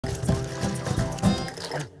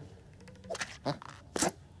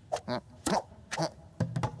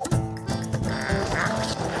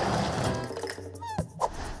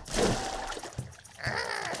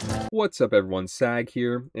What's up, everyone? Sag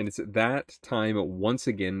here, and it's that time once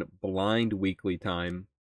again, blind weekly time.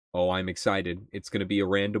 Oh, I'm excited. It's going to be a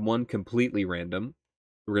random one, completely random.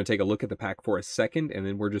 We're going to take a look at the pack for a second, and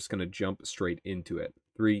then we're just going to jump straight into it.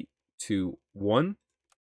 3, 2, 1.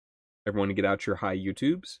 Everyone get out your high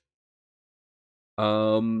YouTubes. I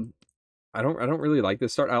don't really like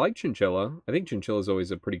this start. I like Chinchilla. I think Chinchilla's always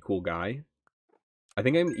a pretty cool guy. I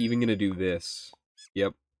think I'm even going to do this.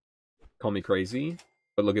 Yep. Call me crazy.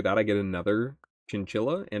 But look at that, I get another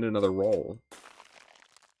Chinchilla and another roll.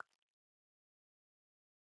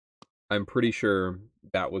 I'm pretty sure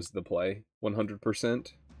that was the play,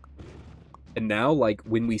 100%. And now, like,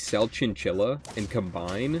 when we sell Chinchilla and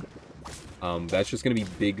combine, that's just going to be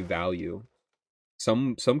big value.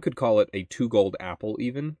 Some could call it a 2 gold apple,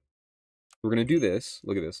 even. We're going to do this.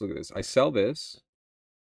 Look at this, look at this. I sell this.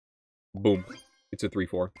 Boom. It's a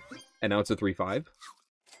 3-4. And now it's a 3-5.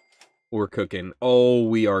 We're cooking. Oh,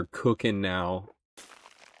 we are cooking now.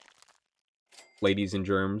 Ladies and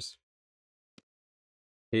germs.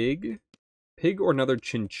 Pig? Pig or another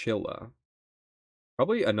Chinchilla?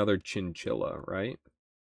 Probably another Chinchilla, right?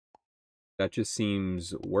 That just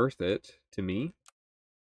seems worth it to me.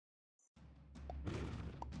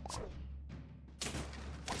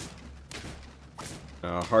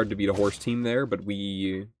 Hard to beat a horse team there, but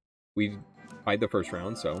we tied the first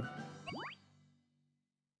round, so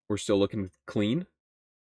we're still looking clean.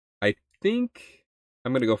 I think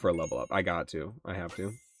I'm gonna go for a level up. I got to. I have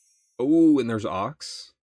to. Oh, and there's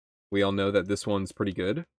Ox. We all know that this one's pretty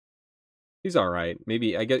good. He's alright.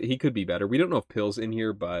 Maybe, I get he could be better. We don't know if Pill's in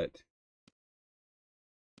here, but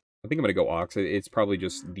I think I'm gonna go Ox. It's probably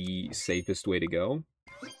just the safest way to go.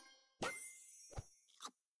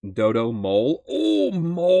 Dodo, Mole. Oh,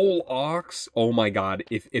 Mole, Ox. Oh my god.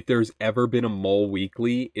 If there's ever been a Mole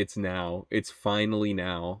weekly, it's now. It's finally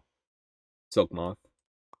now. Silk Moth.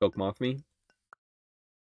 Silk Moth me.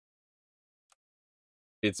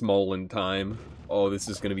 It's Molin time. Oh, this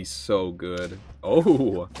is gonna be so good.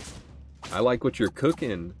 Oh, I like what you're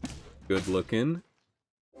cooking. Good looking.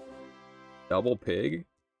 Double pig.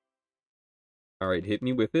 Alright, hit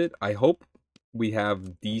me with it. I hope we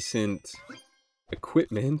have decent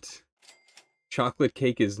equipment. Chocolate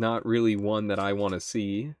cake is not really one that I want to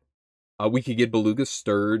see. We could get Beluga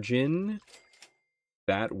Sturgeon.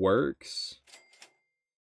 That works.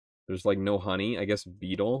 There's like no honey. I guess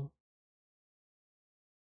beetle.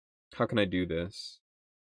 How can I do this?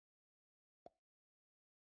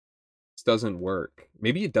 This doesn't work.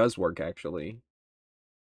 Maybe it does work, actually.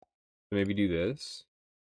 Maybe do this.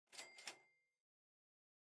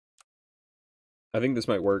 I think this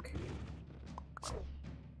might work.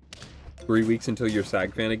 3 weeks until you're a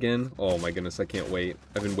SAG fan again? Oh my goodness, I can't wait.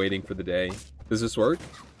 I've been waiting for the day. Does this work?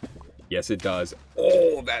 Yes, it does.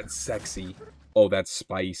 Oh, that's sexy. Oh, that's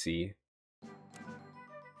spicy.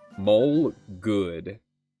 Mole, good.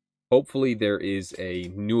 Hopefully there is a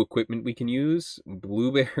new equipment we can use.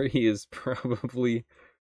 Blueberry is probably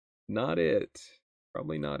not it.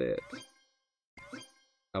 Probably not it.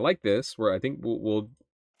 I like this, where I think we'll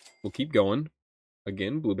keep going.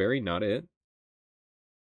 Again, Blueberry, not it.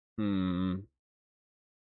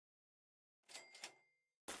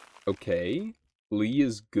 Okay. Lee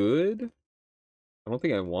is good. I don't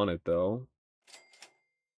think I want it, though.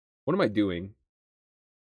 What am I doing?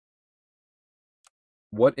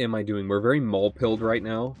 What am I doing? We're very mole-pilled right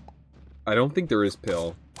now. I don't think there is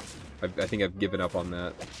pill. I think I've given up on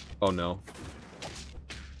that. Oh, no.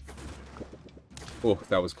 Oh,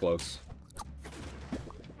 that was close.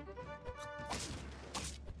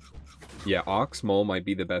 Yeah, Ox Mole might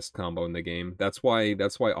be the best combo in the game. That's why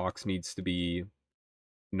Ox needs to be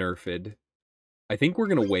nerfed. I think we're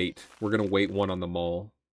gonna wait. We're gonna wait one on the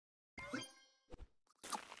Mole.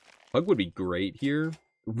 Pug would be great here.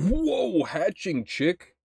 Whoa, hatching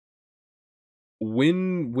chick.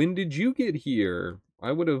 When did you get here?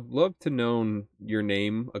 I would have loved to known your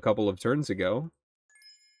name a couple of turns ago.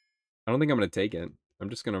 I don't think I'm gonna take it. I'm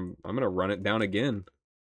gonna run it down again.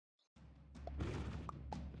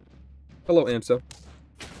 Hello, Amsa.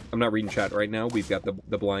 I'm not reading chat right now. We've got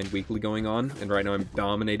the blind weekly going on, and right now I'm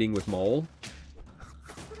dominating with Mole.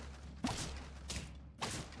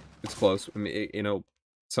 It's close. I mean, you know,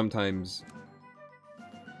 sometimes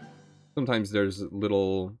there's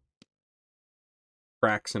little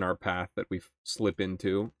cracks in our path that we slip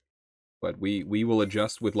into, but we will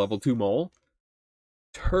adjust with level 2 Mole.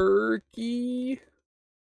 Turkey.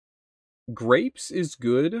 Grapes is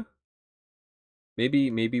good.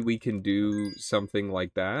 Maybe we can do something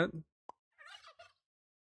like that.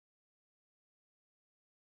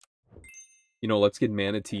 You know, let's get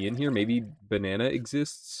Manatee in here. Maybe Banana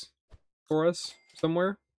exists for us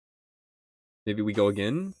somewhere. Maybe we go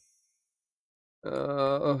again?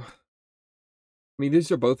 I mean,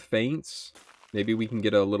 these are both feints. Maybe we can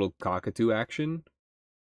get a little cockatoo action.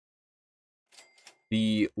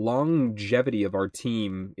 The longevity of our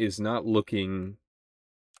team is not looking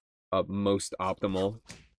most optimal.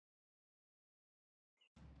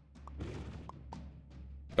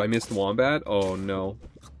 I missed Wombat? Oh no.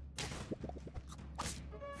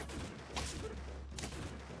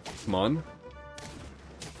 Come on.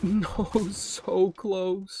 No, so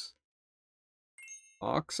close.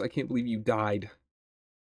 Ox, I can't believe you died.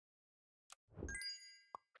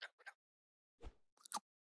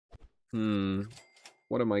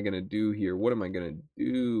 What am I gonna do here? What am I gonna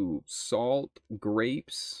do? Salt?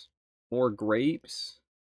 Grapes? More grapes?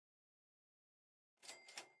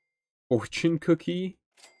 Fortune cookie?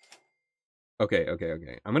 Okay, okay,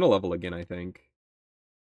 okay. I'm gonna level again, I think.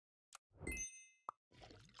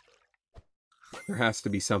 There has to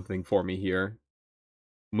be something for me here.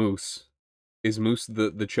 Moose. Is Moose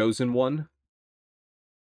the chosen one?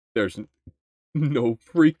 There's no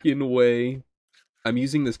freaking way. I'm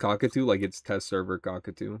using this cockatoo like it's test server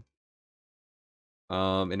cockatoo.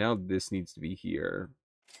 And now this needs to be here.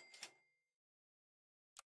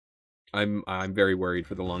 I'm very worried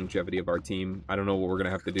for the longevity of our team. I don't know what we're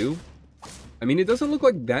gonna have to do. I mean, it doesn't look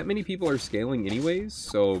like that many people are scaling anyways,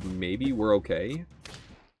 so maybe we're okay.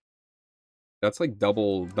 That's like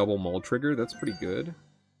double mole trigger. That's pretty good.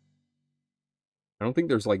 I don't think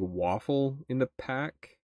there's like waffle in the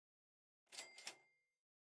pack.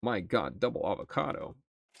 My god, double avocado.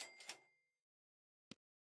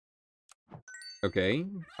 Okay.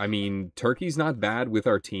 I mean, turkey's not bad with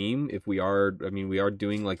our team if we are, I mean, we are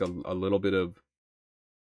doing like a little bit of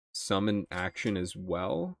summon action as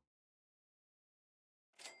well.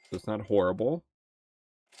 So it's not horrible.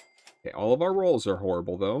 Okay, all of our rolls are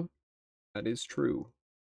horrible though. That is true.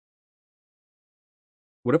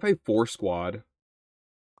 What if I 4-squad?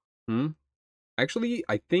 Actually,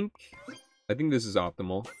 I think this is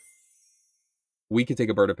optimal. We could take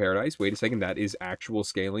a bird of paradise. Wait a second, that is actual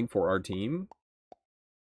scaling for our team.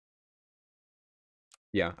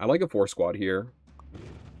 Yeah, I like a 4-squad here.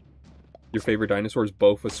 Your favorite dinosaur is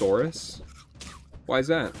Bophosaurus? Why is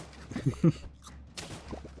that?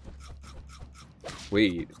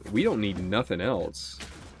 Wait, we don't need nothing else.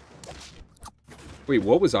 Wait,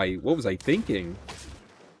 what was I thinking?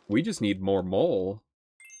 We just need more mole.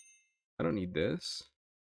 I don't need this.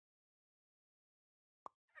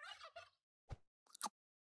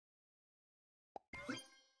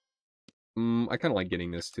 I kind of like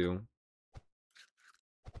getting this too.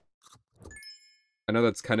 I know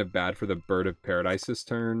that's kind of bad for the Bird of Paradise's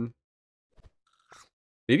turn.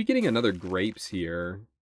 Maybe getting another grapes here.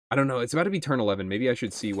 I don't know, it's about to be turn 11. Maybe I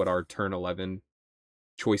should see what our turn 11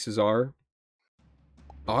 choices are.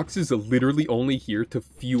 Ox is literally only here to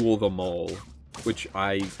fuel the mole, which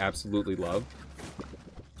I absolutely love.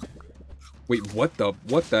 Wait, what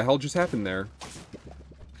the hell just happened there?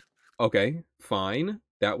 Okay, fine.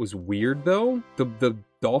 That was weird though. The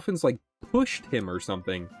dolphins like pushed him or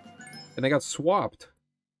something, and they got swapped.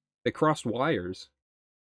 They crossed wires.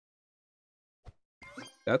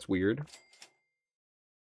 That's weird.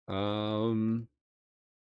 I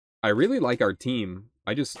really like our team.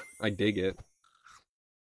 I dig it.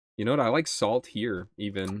 You know what? I like salt here,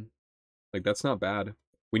 even. Like, that's not bad.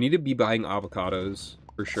 We need to be buying avocados,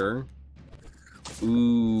 for sure.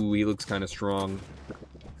 Ooh, he looks kind of strong.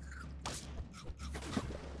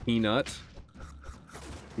 Peanut.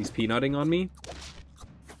 He's peanutting on me.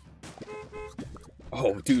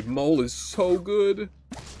 Oh, dude, Mole is so good.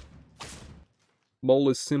 Mole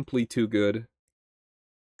is simply too good.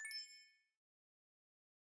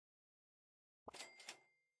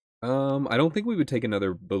 I don't think we would take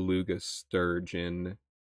another beluga sturgeon.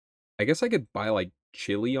 I guess I could buy, like,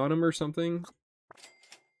 chili on him or something.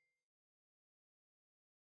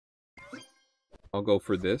 I'll go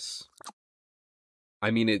for this.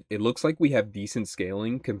 I mean, it looks like we have decent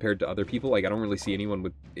scaling compared to other people. Like, I don't really see anyone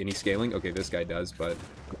with any scaling. Okay, this guy does, but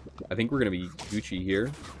I think we're gonna be Gucci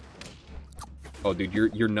here. Oh, dude,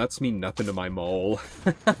 your nuts mean nothing to my mole.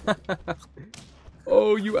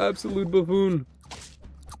 Oh, you absolute buffoon.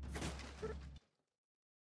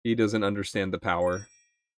 He doesn't understand the power.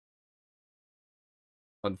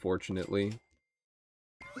 Unfortunately.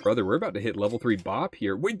 Brother, we're about to hit level 3 bop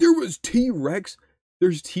here. Wait, there was T-Rex?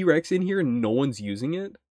 There's T-Rex in here and no one's using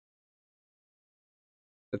it?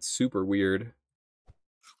 That's super weird.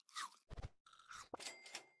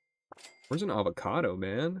 Where's an avocado,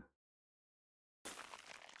 man?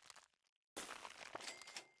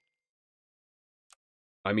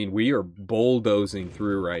 I mean, we are bulldozing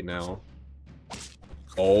through right now.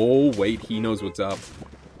 Oh, wait, he knows what's up.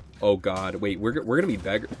 Oh, God. Wait, we're gonna be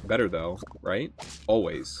better, though, right?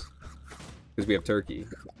 Always. Because we have turkey.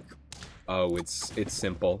 Oh, it's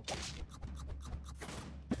simple.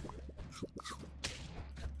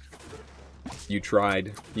 You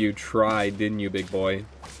tried. You tried, didn't you, big boy?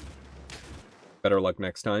 Better luck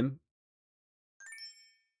next time.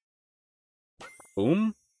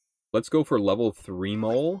 Boom. Let's go for level 3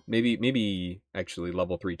 mole. Maybe actually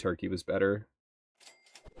level 3 turkey was better.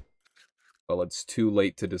 Well, it's too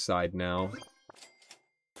late to decide now.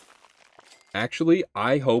 Actually,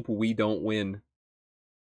 I hope we don't win.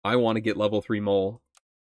 I want to get level 3 mole.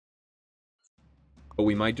 But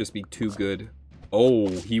we might just be too good. Oh,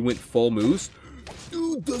 he went full moose?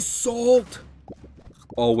 Dude, the salt!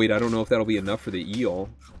 Oh, wait, I don't know if that'll be enough for the eel.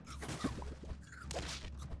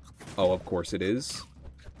 Oh, of course it is.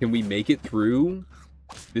 Can we make it through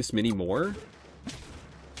this many more?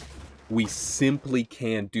 We simply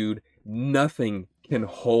can't, dude. Nothing can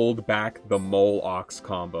hold back the mole-ox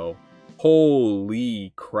combo.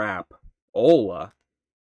 Holy crap. Ola.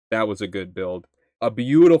 That was a good build. A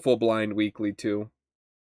beautiful blind weekly, too.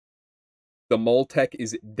 The mole tech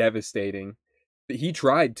is devastating. He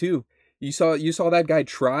tried, too. You saw that guy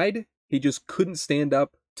tried? He just couldn't stand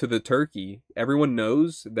up to the turkey. Everyone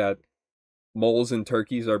knows that moles and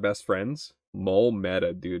turkeys are best friends. Mole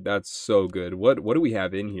meta, dude. That's so good. What do we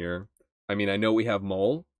have in here? I mean, I know we have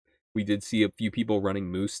mole. We did see a few people running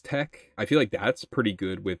moose tech. I feel like that's pretty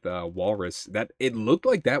good with walrus. That it looked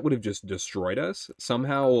like that would have just destroyed us.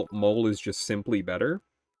 Somehow mole is just simply better.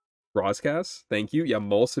 Roscast, thank you. Yeah,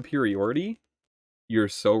 mole superiority. You're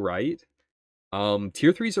so right.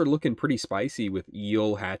 Tier 3s are looking pretty spicy with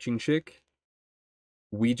eel hatching chick.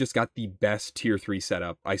 We just got the best tier 3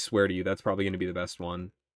 setup. I swear to you, that's probably going to be the best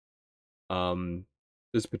one.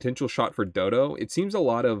 There's potential shot for dodo. It seems a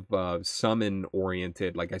lot of summon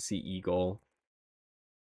oriented. Like I see eagle,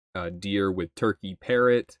 deer with turkey,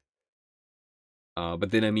 parrot.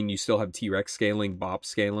 But then I mean you still have T-Rex scaling, bop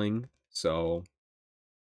scaling. So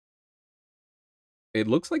it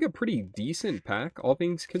looks like a pretty decent pack, all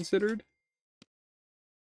things considered.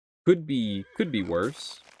 Could be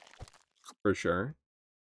worse, for sure.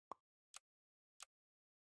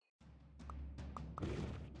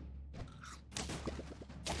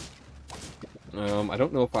 I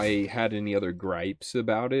don't know if I had any other gripes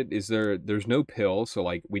about it. There's no pill, so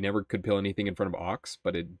like we never could pill anything in front of Ox,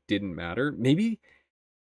 but it didn't matter. Maybe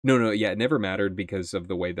no, yeah, it never mattered because of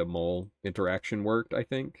the way the mole interaction worked, I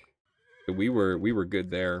think. So we were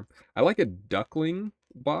good there. I like a duckling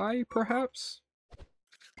buy, perhaps.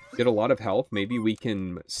 Get a lot of health. Maybe we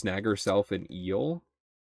can snag ourselves an eel.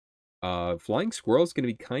 Flying squirrel is gonna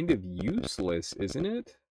be kind of useless, isn't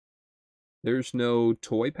it? There's no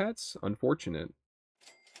toy pets? Unfortunate.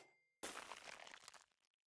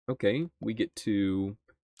 Okay, we get to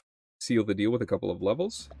seal the deal with a couple of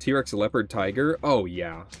levels. T-Rex, leopard, tiger. Oh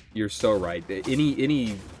yeah, you're so right.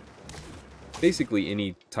 Basically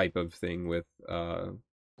any type of thing with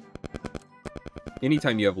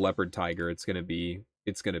anytime you have leopard, tiger, it's gonna be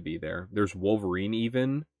there. There's Wolverine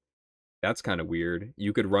even. That's kind of weird.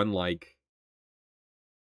 You could run like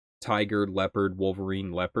tiger, leopard,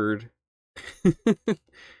 Wolverine, leopard.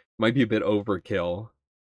 Might be a bit overkill,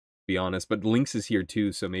 to be honest, but Lynx is here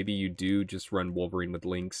too, so maybe you do just run Wolverine with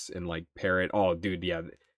Lynx and like Parrot. Oh, dude, yeah,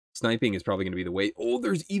 sniping is probably going to be the way. Oh,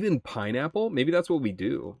 there's even Pineapple. Maybe that's what we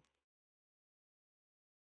do.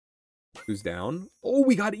 Who's down? Oh,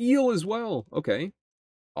 we got Eel as well. Okay,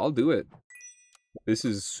 I'll do it. This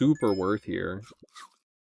is super worth here,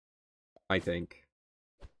 I think.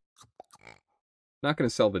 Not going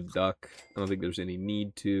to sell the duck. I don't think there's any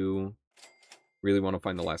need to. Really want to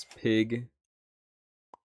find the last pig.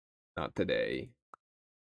 Not today.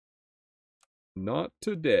 Not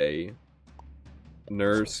today.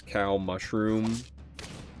 Nurse, cow, mushroom.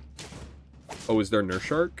 Oh, is there nurse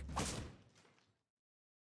shark?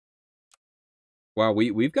 Wow,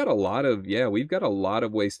 we've got a lot of, yeah, we've got a lot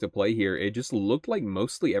of ways to play here. It just looked like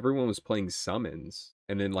mostly everyone was playing summons.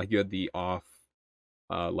 And then like you had the off,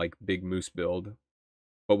 like big moose build.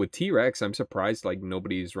 But with T-Rex, I'm surprised like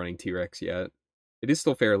nobody's running T-Rex yet. It is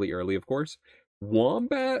still fairly early, of course.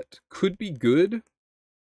 Wombat could be good.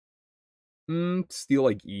 Steal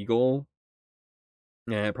like eagle.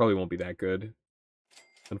 Nah, it probably won't be that good,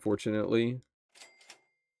 unfortunately.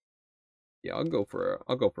 Yeah, I'll go for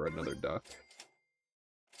another duck.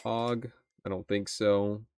 Hog, I don't think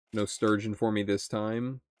so. No sturgeon for me this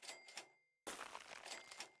time. A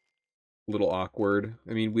little awkward.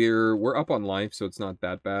 I mean, we're up on life, so it's not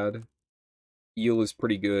that bad. Eel is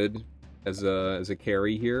pretty good as a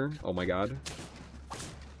carry here. Oh my god.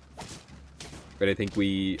 But I think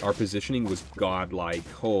our positioning was godlike.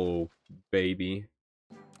 Oh, baby.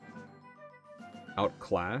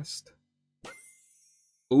 Outclassed.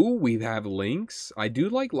 Ooh, we have lynx. I do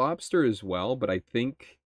like lobster as well, but I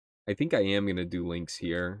think I am gonna do lynx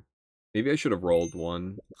here. Maybe I should have rolled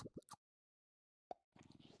one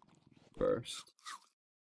first.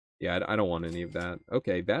 Yeah, I don't want any of that.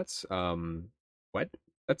 Okay, that's what?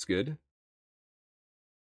 That's good.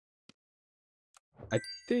 I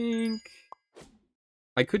think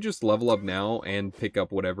I could just level up now and pick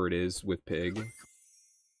up whatever it is with pig.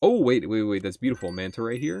 Oh, wait, that's beautiful manta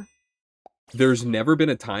ray here. There's never been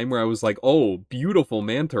a time where I was like, "Oh, beautiful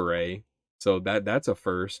manta ray." So that's a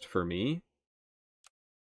first for me.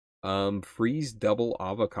 Freeze double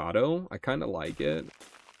avocado. I kind of like it.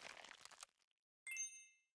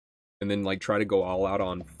 And then like try to go all out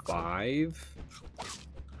on 5.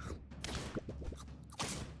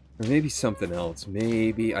 Or maybe something else.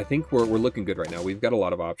 Maybe. I think we're looking good right now. We've got a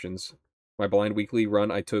lot of options. My blind weekly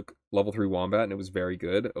run, I took level 3 wombat and it was very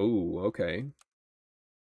good. Oh, okay.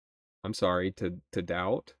 I'm sorry to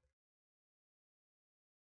doubt.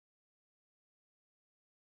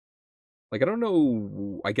 Like, I don't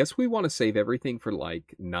know. I guess we want to save everything for,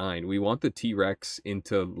 like, 9. We want the T-Rex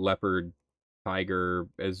into leopard, tiger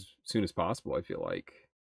as soon as possible, I feel like.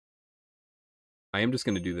 I am just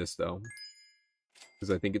going to do this, though. Because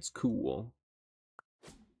I think it's cool.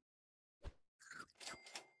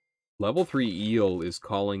 Level 3 eel is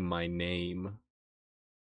calling my name.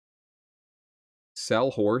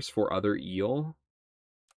 Sell horse for other eel?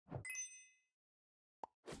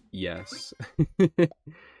 Yes.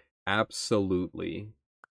 Absolutely.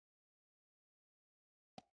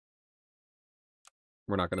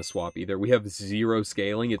 We're not going to swap either. We have 0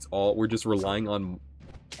 scaling. We're just relying on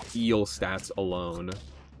eel stats alone.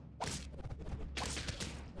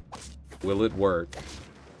 Will it work?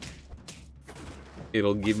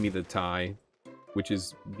 It'll give me the tie, which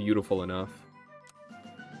is beautiful enough.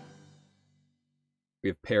 We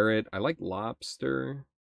have parrot. I like lobster.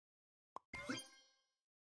 I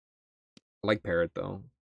like parrot though,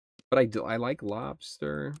 but I like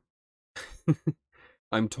lobster.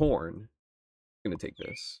 I'm torn. I'm gonna take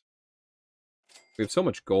this. We have so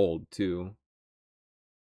much gold too.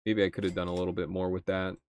 Maybe I could have done a little bit more with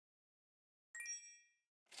that.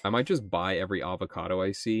 I might just buy every avocado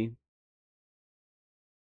I see.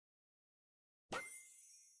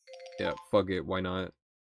 Yeah, fuck it, why not?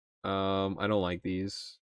 I don't like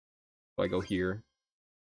these. So I go here.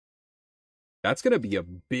 That's gonna be a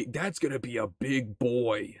big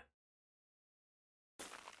boy.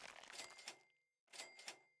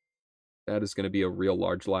 That is gonna be a real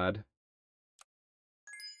large lad.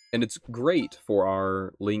 And it's great for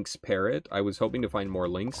our lynx parrot. I was hoping to find more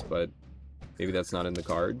lynx, but maybe that's not in the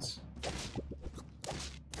cards.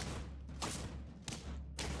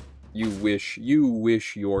 You wish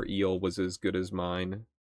your eel was as good as mine.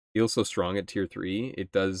 Eel's so strong at tier 3.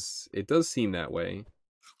 It does seem that way. It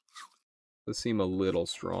does seem a little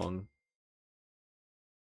strong.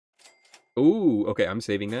 Ooh, okay, I'm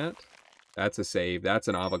saving that. That's a save. That's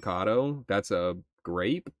an avocado. That's a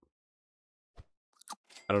grape.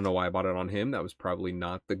 I don't know why I bought it on him. That was probably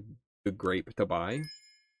not the grape to buy.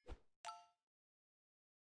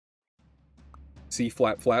 See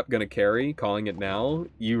Flap gonna carry, calling it now.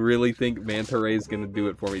 You really think Manta Ray is gonna do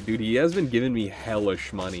it for me? Dude, he has been giving me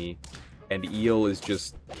hellish money. And Eel is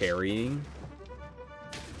just carrying.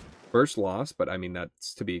 First loss, but I mean,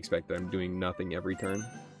 that's to be expected. I'm doing nothing every turn.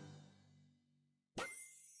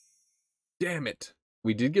 Damn it.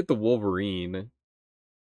 We did get the Wolverine.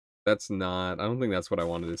 That's not... I don't think that's what I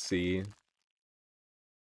wanted to see.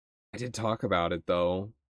 I did talk about it,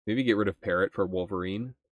 though. Maybe get rid of Parrot for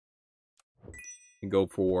Wolverine. And go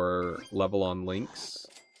for level on Lynx.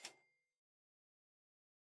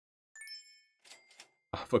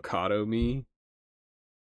 Avocado me.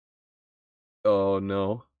 Oh,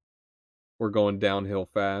 no. We're going downhill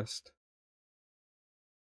fast.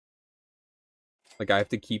 Like, I have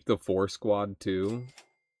to keep the 4 squad, too.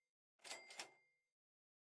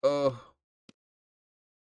 Ugh.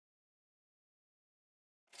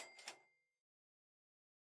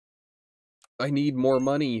 I need more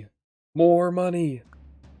money. More money.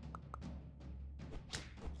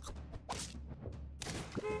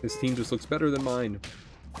 This team just looks better than mine.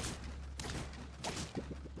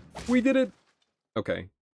 We did it. Okay.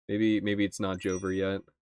 Maybe it's not Jover yet.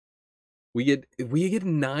 We get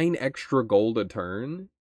 9 extra gold a turn?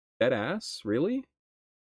 Dead ass? Really?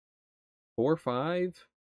 4, 5,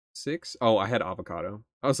 6? Oh, I had avocado.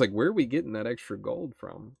 I was like, where are we getting that extra gold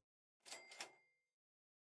from?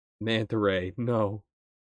 Manta Ray, no.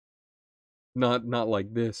 Not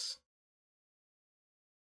like this.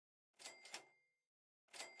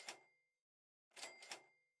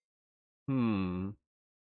 Hmm.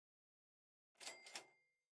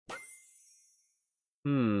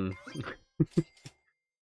 Hmm.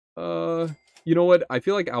 You know what? I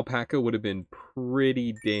feel like alpaca would have been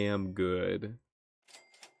pretty damn good.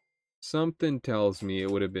 Something tells me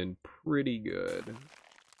it would have been pretty good.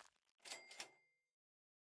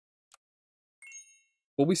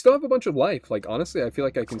 Well, we still have a bunch of life. Like, honestly, I feel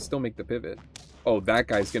like I can still make the pivot. Oh, that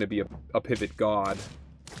guy's gonna be a pivot god.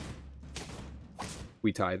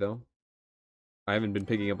 We tie, though. I haven't been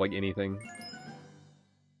picking up, like, anything.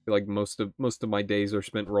 I feel like most of my days are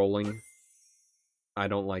spent rolling. I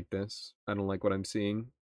don't like this. I don't like what I'm seeing.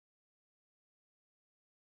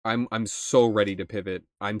 I'm so ready to pivot.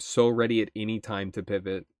 I'm so ready at any time to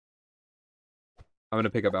pivot. I'm gonna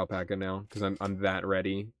pick up alpaca now, because I'm that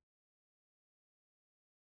ready.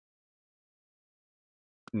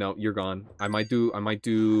 No, you're gone. I might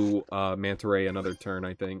do Manta Ray another turn,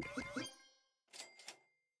 I think.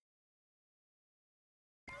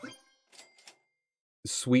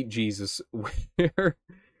 Sweet Jesus.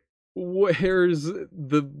 Where's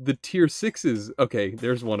the tier 6s? Okay,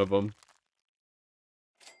 there's one of them.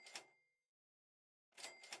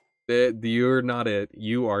 You're not it.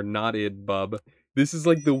 You are not it, bub. This is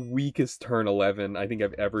like the weakest turn 11 I think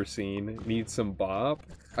I've ever seen. Need some bop.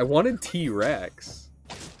 I wanted T-Rex.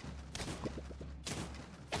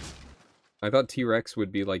 I thought T-Rex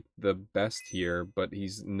would be like the best here, but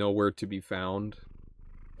he's nowhere to be found.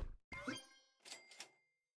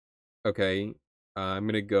 Okay, I'm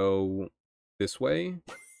gonna go this way.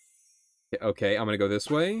 Okay, I'm gonna go this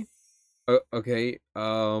way. Okay,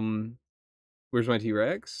 where's my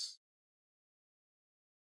T-Rex?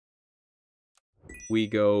 We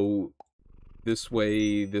go this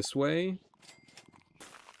way, this way.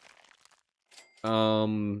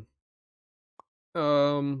 Um,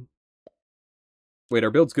 wait, our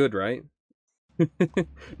build's good, right?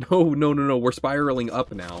 No, we're spiraling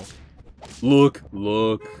up now. Look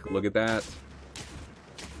at that.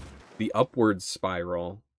 The upward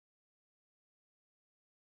spiral.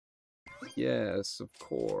 Yes, of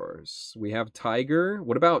course. We have Tiger.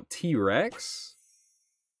 What about T-Rex?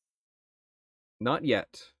 Not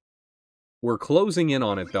yet. We're closing in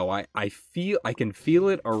on it, though. I can feel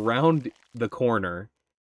it around the corner.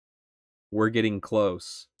 We're getting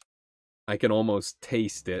close. I can almost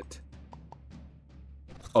taste it.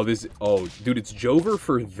 Oh, dude, it's Jover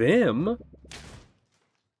for them.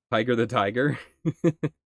 Tiger the Tiger.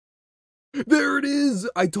 There it is!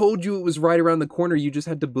 I told you it was right around the corner. You just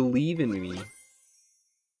had to believe in me.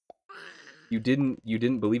 You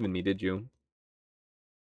didn't believe in me, did you?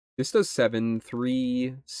 This does 7,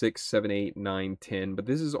 3, 6, 7, 8, 9, 10, but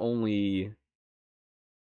this is only...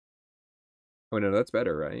 Oh, no, that's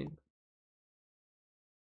better, right?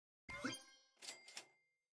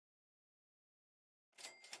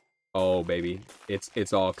 Oh, baby.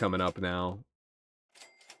 It's all coming up now.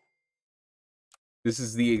 This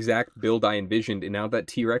is the exact build I envisioned, and now that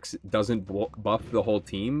T-Rex doesn't buff the whole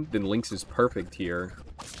team, then Lynx is perfect here.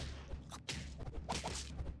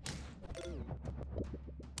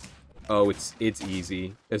 Oh, it's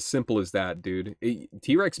easy. As simple as that, dude.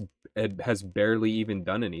 T-Rex has barely even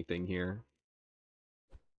done anything here.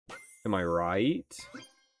 Am I right?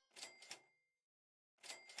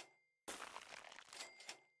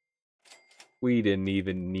 We didn't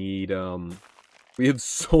even need, we have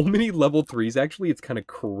so many level 3s, actually, it's kind of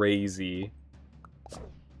crazy.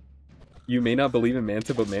 You may not believe in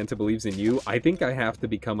Manta, but Manta believes in you. I think I have to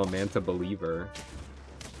become a Manta believer.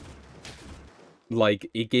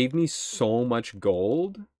 Like, it gave me so much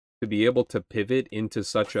gold to be able to pivot into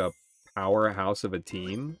such a powerhouse of a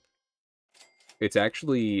team. It's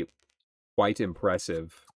actually quite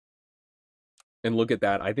impressive. And look at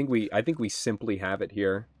that. I think we simply have it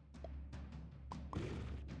here.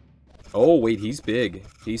 Oh, wait, he's big.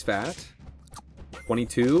 He's fat.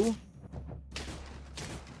 22?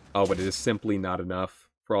 Oh, but it is simply not enough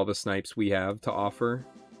for all the snipes we have to offer.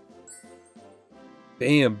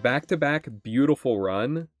 Damn, back-to-back beautiful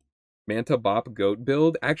run. Manta Bop Goat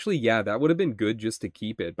build. Actually, yeah, that would have been good just to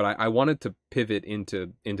keep it, but I wanted to pivot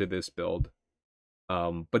into this build.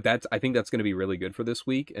 But I think that's going to be really good for this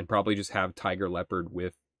week, and probably just have Tiger Leopard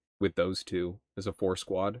with those two as a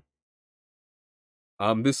 4-squad.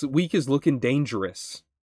 This week is looking dangerous.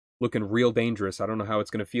 Looking real dangerous. I don't know how it's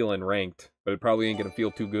going to feel in ranked, but it probably ain't going to feel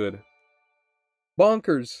too good.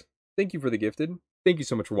 Bonkers! Thank you for the gifted. Thank you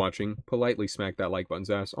so much for watching. Politely smack that like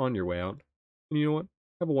button's ass on your way out. And you know what?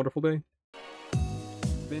 Have a wonderful day.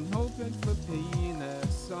 Been hoping for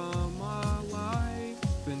penis all my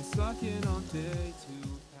life. Been sucking on day 2.